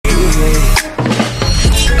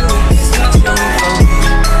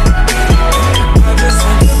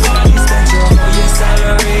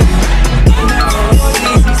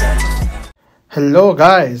Hello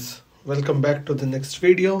guys, welcome back to the next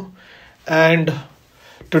video, and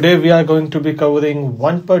today we are going to be covering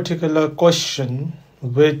one particular question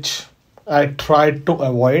which I tried to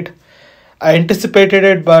avoid. I anticipated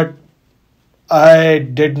it, but I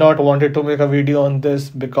did not wanted to make a video on this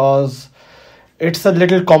because it's a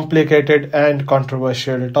little complicated and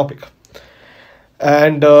controversial topic.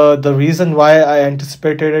 And the reason why I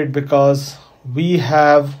anticipated it because we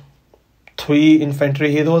have three infantry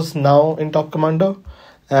heroes now in Top Commander,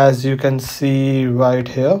 as you can see right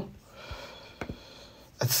here.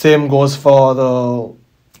 Same goes for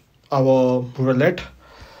our roulette.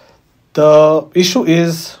 The issue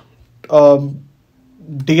is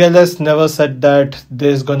DLS never said that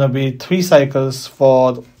there's gonna be 3 cycles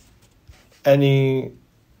for any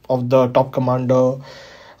of the Top Commander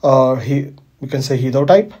we can say hero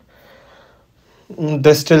type.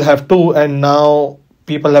 They still have 2, and now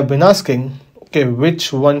people have been asking, okay,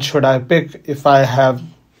 which one should I pick if I have,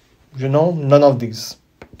 none of these?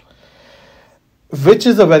 Which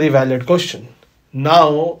is a very valid question.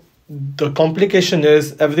 Now, the complication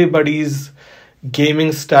is everybody's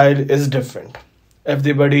gaming style is different.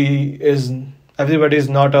 Everybody is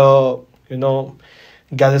not a,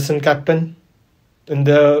 garrison captain in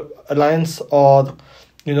their alliance, or,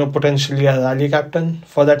 potentially a rally captain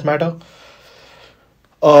for that matter.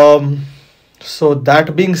 So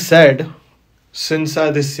that being said, since I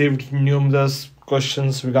received numerous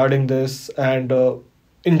questions regarding this, and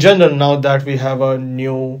in general, now that we have a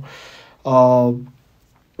new,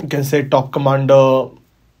 you can say Top Commander,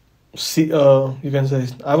 you can say,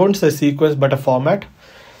 I won't say sequence, but a format.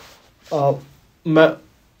 Now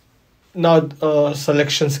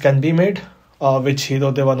selections can be made, which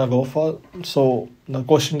hero they wanna go for. So the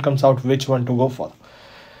question comes out which one to go for.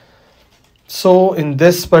 So in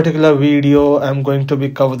this particular video, I'm going to be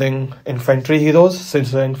covering infantry heroes,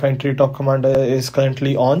 since the infantry Top Commander is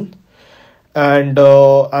currently on. And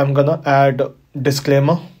I'm gonna add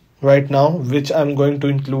disclaimer right now, which I'm going to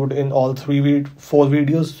include in all 4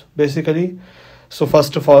 videos basically. So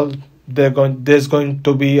first of all, there's going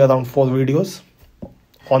to be around 4 videos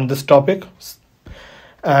on this topic.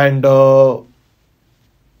 And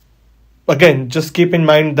again, just keep in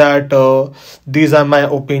mind that these are my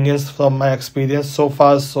opinions from my experience so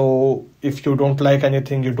far. So if you don't like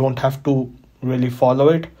anything, you don't have to really follow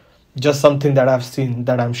it. Just something that I've seen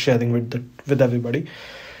that I'm sharing with everybody.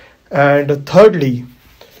 And thirdly,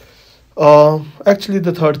 actually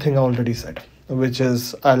the third thing I already said, which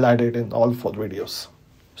is I'll add it in all 4 videos.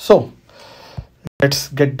 So let's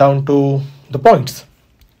get down to the points.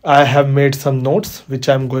 I have made some notes which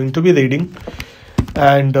I'm going to be reading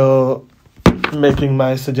and making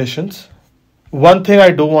my suggestions. One thing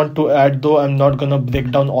I do want to add, though, I'm not gonna break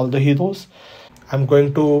down all the heroes. I'm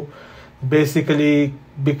going to basically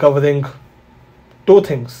be covering 2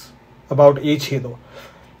 things about each hero: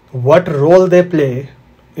 what role they play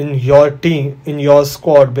in your team, in your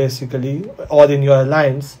squad basically, or in your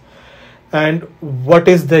alliance, and what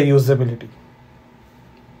is their usability.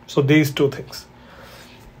 So these 2 things,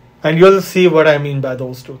 and you'll see what I mean by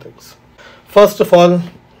those 2 things. First of all,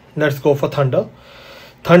 let's go for Thunder.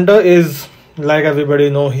 Thunder is, like everybody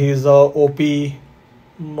know, he's a OP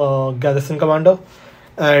garrison commander,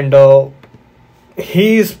 and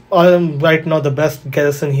he's right now the best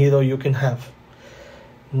garrison hero you can have.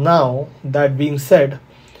 Now, that being said,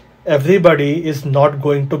 everybody is not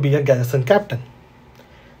going to be a garrison captain.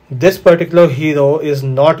 This particular hero is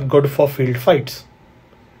not good for field fights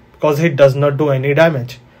because he does not do any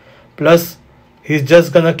damage. Plus, he's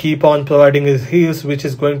just gonna keep on providing his heals, which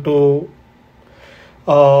is going to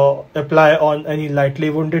apply on any lightly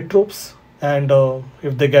wounded troops. And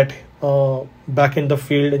if they get back in the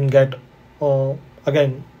field and get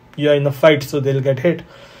again, you're in a fight, so they'll get hit,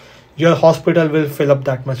 your hospital will fill up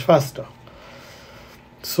that much faster.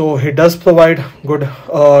 So he does provide good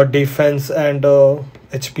defense and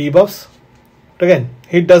HP buffs. But again,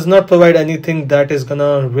 he does not provide anything that is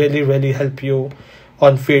gonna really help you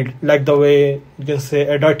on field, like the way you can say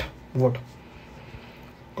Adept would,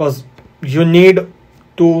 because you need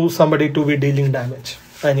somebody to be dealing damage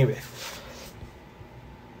anyway.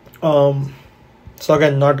 So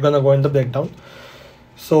again, not gonna go in the breakdown.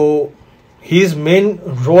 So his main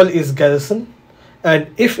role is garrison, and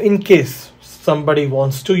if in case somebody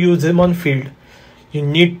wants to use him on field, you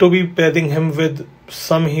need to be pairing him with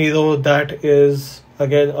some hero that is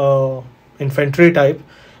again infantry type,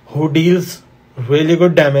 who deals really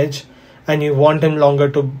good damage, and you want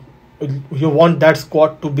that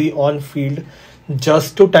squad to be on field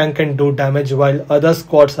just to tank and do damage, while other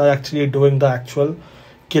squads are actually doing the actual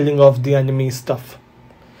killing of the enemy stuff.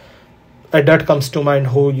 That comes to mind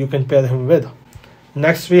who you can pair him with.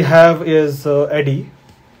 Next we have is Eddie.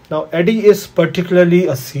 Now Eddie is particularly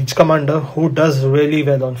a siege commander who does really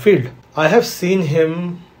well on field. I have seen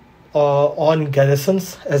him on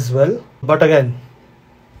garrisons as well, but again,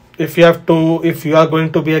 if you are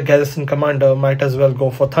going to be a garrison commander, might as well go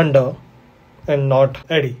for Thunder and not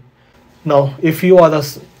Eddie. Now if you are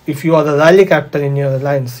the rally captain in your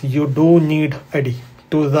alliance, you do need Eddie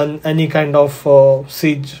to run any kind of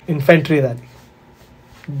siege infantry rally,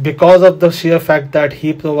 because of the sheer fact that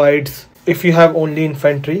he provides, if you have only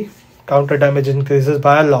infantry, counter damage increases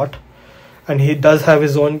by a lot, and he does have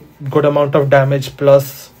his own good amount of damage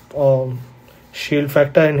plus shield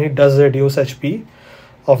factor, and he does reduce HP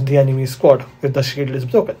of the enemy squad if the shield is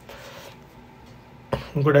broken.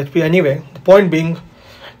 Good HP anyway. The point being,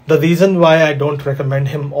 the reason why I don't recommend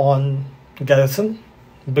him on garrison,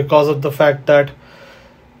 because of the fact that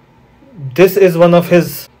this is one of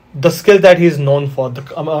the skill that he is known for, the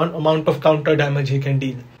amount of counter damage he can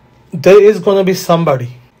deal. There is going to be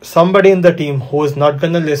somebody in the team who is not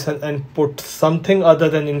going to listen and put something other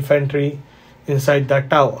than infantry inside that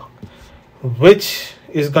tower, which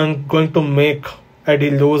is going to make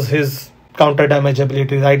Eddie lose his counter damage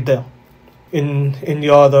ability right there. In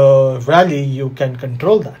your rally, you can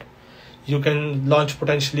control that. You can launch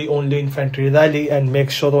potentially only infantry rally and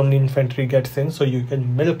make sure only infantry gets in, so you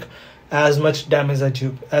can milk as much damage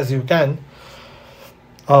as you can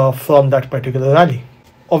from that particular rally.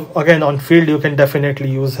 Again, on field you can definitely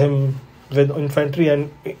use him with infantry,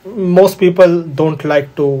 and most people don't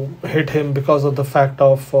like to hit him because of the fact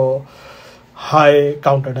of high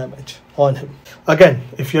counter damage on him. Again,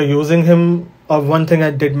 if you're using him, one thing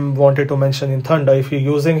I wanted to mention in Thunder, if you're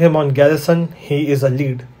using him on garrison, he is a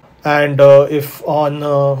lead, and if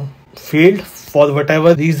on field, for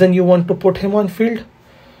whatever reason you want to put him on field,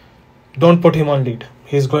 don't put him on lead.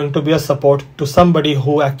 He's going to be a support to somebody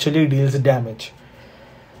who actually deals damage.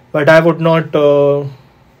 But I would not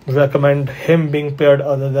recommend him being paired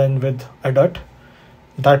other than with Adut.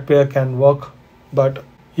 That pair can work, but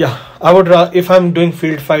yeah, I would if I'm doing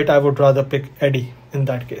field fight, I would rather pick Eddie in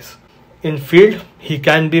that case. In field, he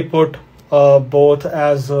can be put both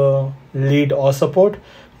as lead or support.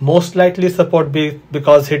 Most likely support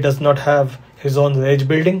because he does not have his own rage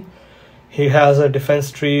building. He has a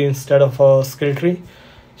defense tree instead of a skill tree.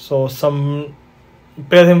 So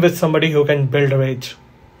pair him with somebody who can build rage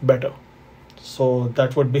better. So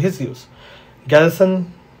that would be his use.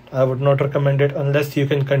 Garrison, I would not recommend it unless you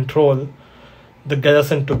can control the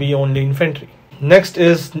garrison to be only infantry. Next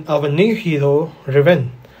is our new hero,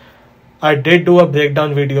 Riven. I did do a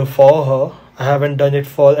breakdown video for her. I haven't done it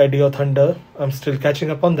for Eddie or Thunder. I'm still catching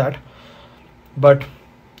up on that. But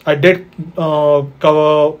I did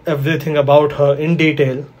cover everything about her in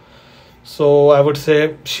detail. So I would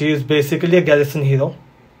say she is basically a garrison hero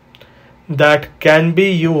that can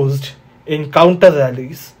be used in counter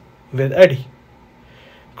rallies with Eddie,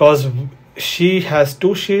 because she has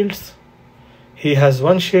 2 shields, he has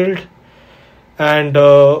 1 shield, and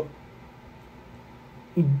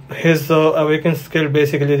his awakened skill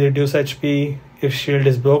basically reduce HP if shield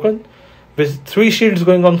is broken. With 3 shields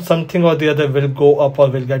going on, something or the other will go up or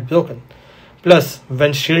will get broken. Plus,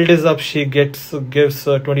 when shield is up, she gives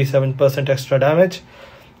 27% extra damage,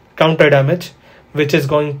 counter damage, which is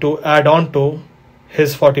going to add on to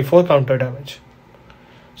his 44 counter damage.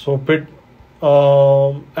 So,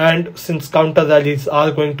 and since counter rallies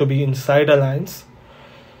are going to be inside alliance,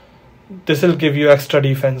 this will give you extra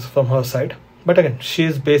defense from her side. But again, she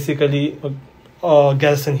is basically a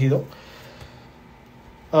garrison hero.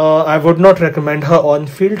 I would not recommend her on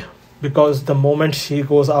field, because the moment she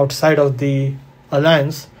goes outside of the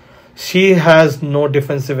alliance, she has no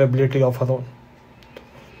defensive ability of her own.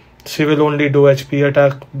 She will only do HP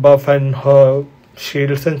attack buff and her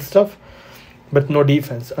shields and stuff, but no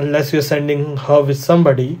defense, unless you're sending her with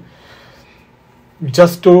somebody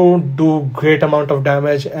just to do great amount of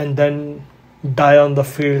damage and then die on the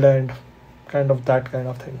field and that kind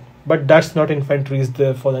of thing. But that's not infantry is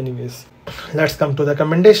there for anyways. Let's come to the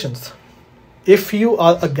recommendations. If you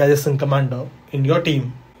are a garrison commander in your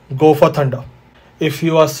team, go for Thunder. If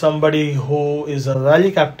you are somebody who is a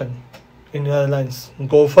rally captain in your alliance,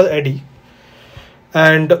 go for Eddie.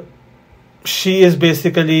 And she is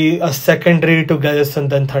basically a secondary to garrison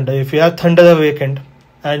than Thunder. If you have Thunder Awakened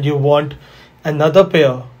and you want another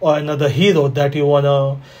pair or another hero that you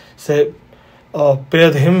wanna say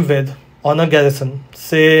pair him with on a garrison,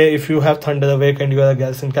 say if you have Thunder Awakened, you are a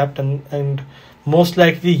garrison captain, and most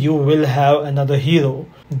likely you will have another hero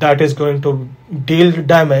that is going to deal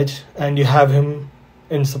damage and you have him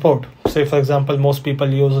in support. Say for example, most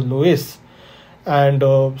people use Louis and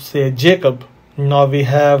say Jacob Now we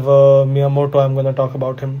have Miyamoto. I'm gonna talk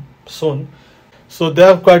about him soon. So there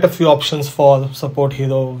are quite a few options for support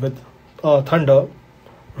hero with Thunder.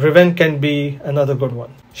 Riven can be another good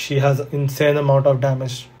one. She has insane amount of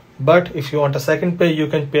damage. But if you want a second pair, you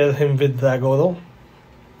can pair him with Zagoro.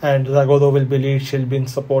 And Zagoro will be lead, she'll be in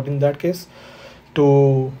support in that case,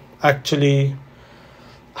 to actually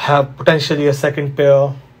have potentially a second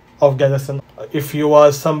pair of Garrison. If you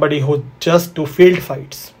are somebody who just do field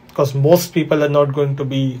fights, because most people are not going to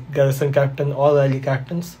be Garrison captain or rally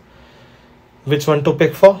captains, which one to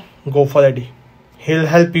pick for? Go for Eddie. He'll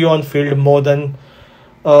help you on field more than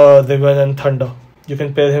Riven and Thunder. You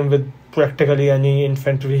can pair him with practically any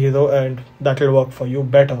infantry hero and that will work for you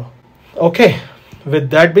better. Okay, with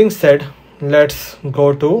that being said, let's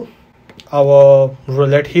go to our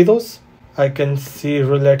roulette heroes. I can see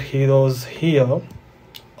roulette heroes here.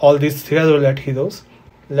 All these 3 roulette heroes.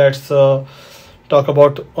 Let's talk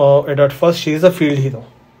about Edward first. She is a field hero.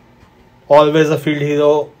 Always a field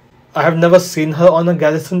hero. I have never seen her on a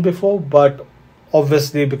Garrison before, but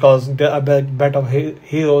obviously because there are better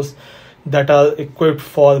heroes that are equipped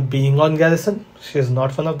for being on Garrison. She is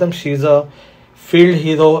not one of them. She is a field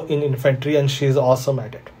hero in infantry and she is awesome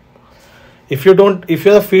at it. If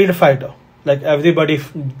you're a field fighter, like everybody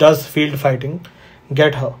does field fighting,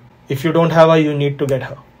 get her. If you don't have her, you need to get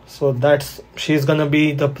her. So she's gonna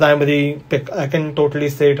be the primary pick. I can totally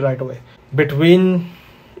say it right away. Between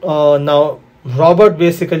now, Robert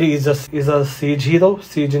basically is a siege hero,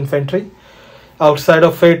 siege infantry. Outside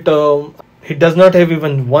of it, he does not have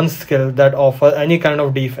even one skill that offers any kind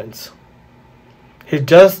of defense. He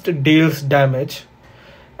just deals damage.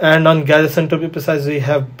 And on Garrison, to be precise, we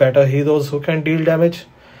have better heroes who can deal damage.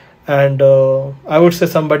 And I would say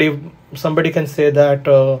somebody can say that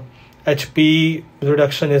HP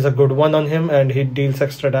reduction is a good one on him, and he deals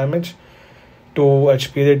extra damage to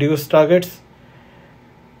HP reduced targets.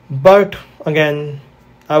 But again,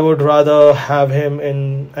 I would rather have him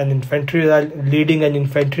in an infantry rally, leading an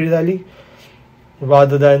infantry rally,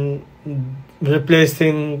 rather than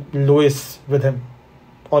replacing Lewis with him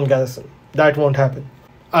on Garrison. That won't happen.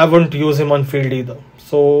 I wouldn't use him on field either.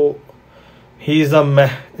 So he's a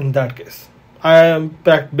meh in that case. I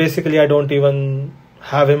don't even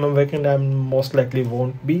have him awakened. I most likely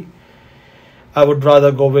won't be. I would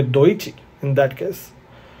rather go with Doichi in that case.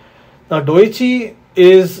 Now Doichi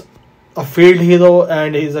is a field hero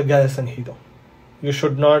and he's a Garrison hero.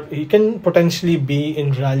 He can potentially be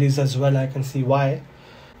in rallies as well. I can see why.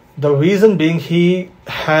 The reason being, he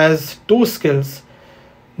has 2 skills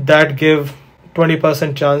that give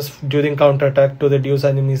 20% chance during counterattack to reduce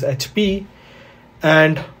enemies' HP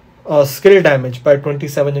and skill damage by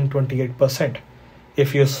 27 and 28%.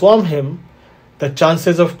 If you swarm him, the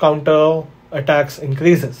chances of counter attacks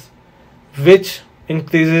increases, which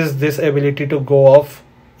increases this ability to go off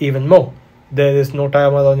even more. There is no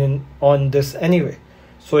timer on this anyway,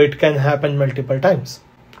 so it can happen multiple times.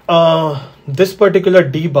 This particular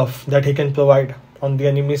debuff that he can provide on the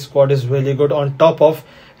enemy squad is really good, on top of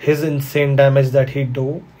his insane damage that he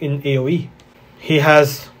do in AoE. He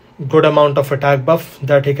has good amount of attack buff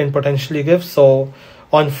that he can potentially give, so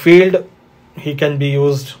on field he can be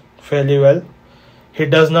used fairly well. He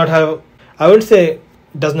does not have, I would say,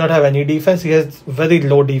 does not have any defense. He has very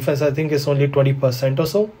low defense. I think it's only 20% or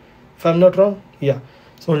so, if I'm not wrong. Yeah,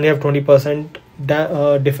 so only have 20%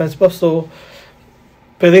 defense buff. So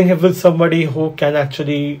pairing him with somebody who can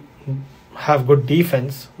actually have good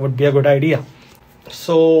defense would be a good idea.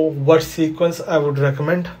 So what sequence I would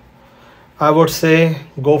recommend? I would say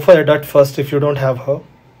go for Edat first if you don't have her,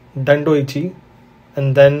 then Doichi,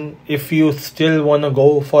 and then if you still want to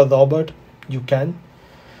go for Robert, you can.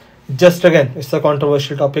 Just again, it's a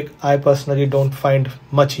controversial topic. I personally don't find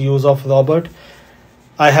much use of Robert.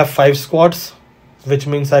 I have 5 squads, which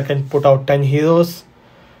means I can put out 10 heroes.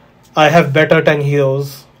 I have better 10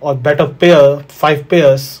 heroes or better 5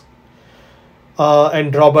 pairs,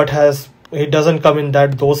 and Robert he doesn't come in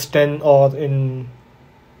those 10 or in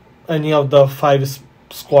any of the 5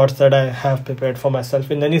 squads that I have prepared for myself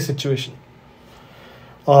in any situation.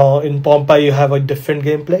 In Pompeii you have a different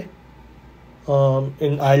gameplay.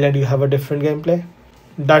 In Ireland you have a different gameplay.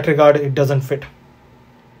 In that regard, it doesn't fit.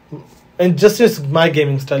 And just is my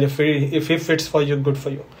gaming style. If it fits for you, good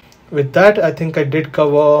for you. With that, I think I did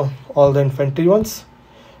cover all the infantry ones.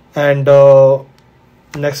 And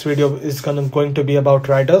next video is going to be about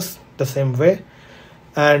riders the same way.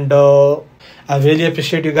 And I really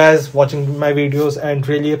appreciate you guys watching my videos, and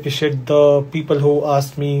really appreciate the people who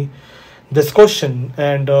asked me this question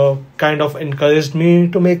and kind of encouraged me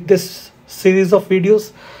to make this series of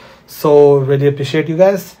videos. So really appreciate you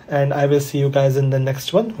guys, and I will see you guys in the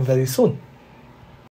next one very soon.